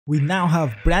We now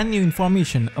have brand new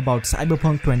information about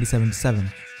Cyberpunk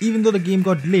 2077. Even though the game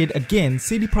got delayed again,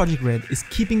 CD Projekt Red is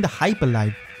keeping the hype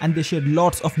alive and they shared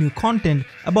lots of new content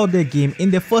about their game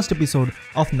in their first episode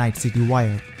of Night City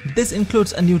Wire. This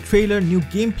includes a new trailer, new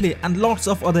gameplay and lots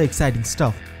of other exciting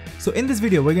stuff. So in this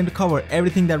video we're going to cover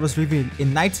everything that was revealed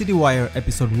in Night City Wire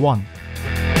episode 1.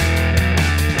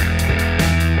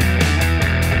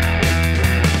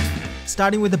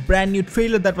 Starting with a brand new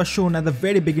trailer that was shown at the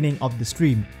very beginning of the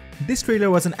stream. This trailer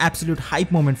was an absolute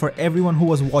hype moment for everyone who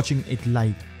was watching it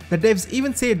live. The devs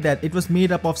even said that it was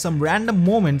made up of some random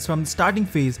moments from the starting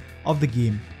phase of the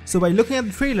game. So by looking at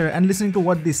the trailer and listening to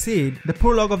what they said, the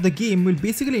prologue of the game will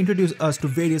basically introduce us to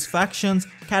various factions,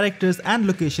 characters and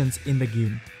locations in the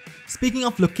game. Speaking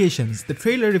of locations, the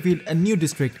trailer revealed a new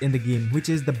district in the game, which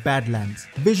is the Badlands.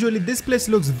 Visually, this place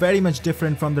looks very much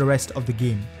different from the rest of the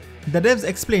game. The devs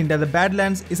explained that the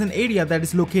Badlands is an area that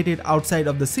is located outside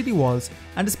of the city walls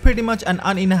and is pretty much an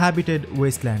uninhabited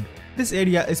wasteland. This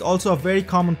area is also a very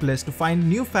common place to find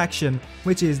new faction,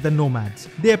 which is the Nomads.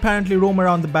 They apparently roam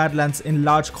around the Badlands in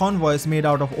large convoys made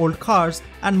out of old cars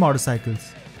and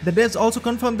motorcycles. The devs also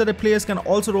confirmed that the players can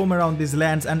also roam around these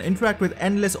lands and interact with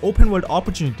endless open world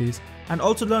opportunities and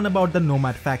also learn about the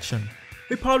Nomad faction.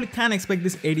 We probably can expect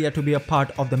this area to be a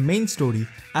part of the main story,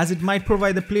 as it might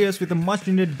provide the players with a much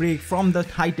needed break from the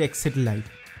high-tech city life.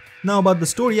 Now about the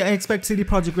story, I expect CD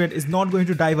Projekt Red is not going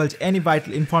to divulge any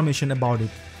vital information about it,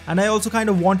 and I also kind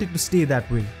of want it to stay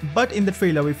that way. But in the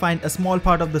trailer we find a small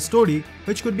part of the story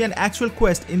which could be an actual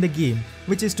quest in the game,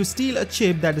 which is to steal a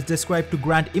chip that is described to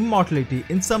grant immortality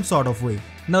in some sort of way.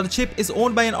 Now the chip is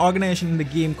owned by an organization in the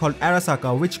game called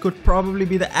Arasaka, which could probably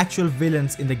be the actual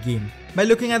villains in the game. By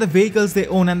looking at the vehicles they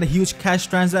own and the huge cash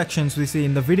transactions we see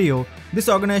in the video, this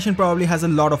organization probably has a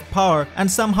lot of power and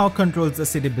somehow controls the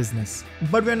city business.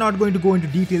 But we're not going to go into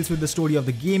details with the story of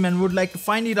the game and would like to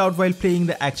find it out while playing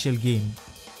the actual game.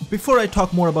 Before I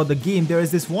talk more about the game, there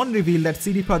is this one reveal that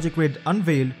CD Projekt Red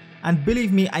unveiled, and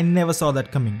believe me, I never saw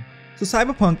that coming. So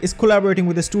Cyberpunk is collaborating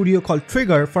with a studio called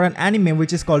Trigger for an anime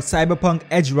which is called Cyberpunk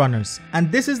Edge Runners.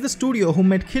 And this is the studio who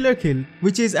made Killer Kill,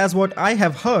 which is, as what I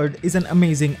have heard, is an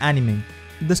amazing anime.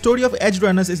 The story of Edge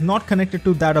Runners is not connected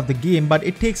to that of the game, but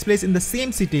it takes place in the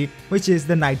same city, which is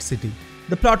the Night City.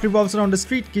 The plot revolves around a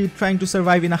street kid trying to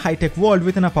survive in a high-tech world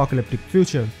with an apocalyptic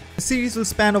future. The series will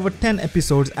span over 10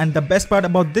 episodes, and the best part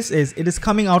about this is it is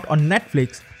coming out on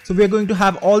Netflix, so we are going to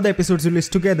have all the episodes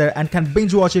released together and can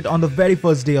binge watch it on the very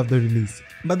first day of the release.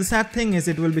 But the sad thing is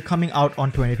it will be coming out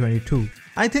on 2022.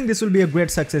 I think this will be a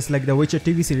great success like the Witcher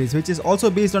TV series, which is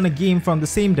also based on a game from the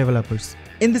same developers.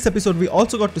 In this episode we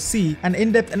also got to see an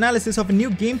in-depth analysis of a new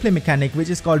gameplay mechanic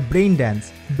which is called Brain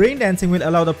Dance. Brain dancing will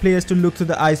allow the players to look through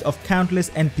the eyes of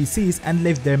countless NPCs and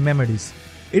live their memories.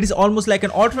 It is almost like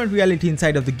an alternate reality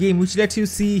inside of the game which lets you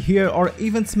see, hear or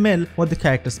even smell what the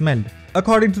character smelled.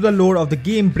 According to the lore of the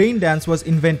game, brain dance was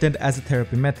invented as a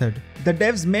therapy method. The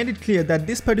devs made it clear that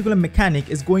this particular mechanic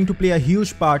is going to play a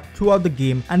huge part throughout the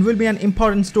game and will be an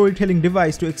important storytelling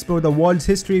device to explore the world's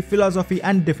history, philosophy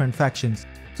and different factions.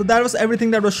 So that was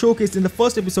everything that was showcased in the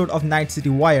first episode of Night City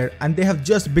Wire, and they have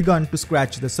just begun to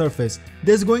scratch the surface.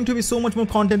 There's going to be so much more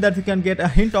content that we can get a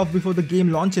hint of before the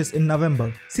game launches in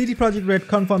November. CD Projekt Red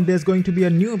confirmed there's going to be a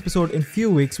new episode in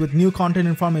few weeks with new content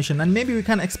information, and maybe we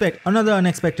can expect another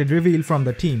unexpected reveal from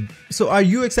the team. So are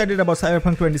you excited about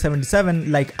Cyberpunk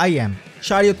 2077 like I am?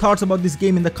 Share your thoughts about this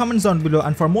game in the comments down below,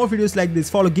 and for more videos like this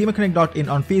follow GamerConnect.in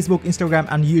on Facebook, Instagram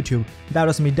and YouTube. That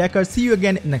was me, Decker. See you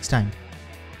again next time.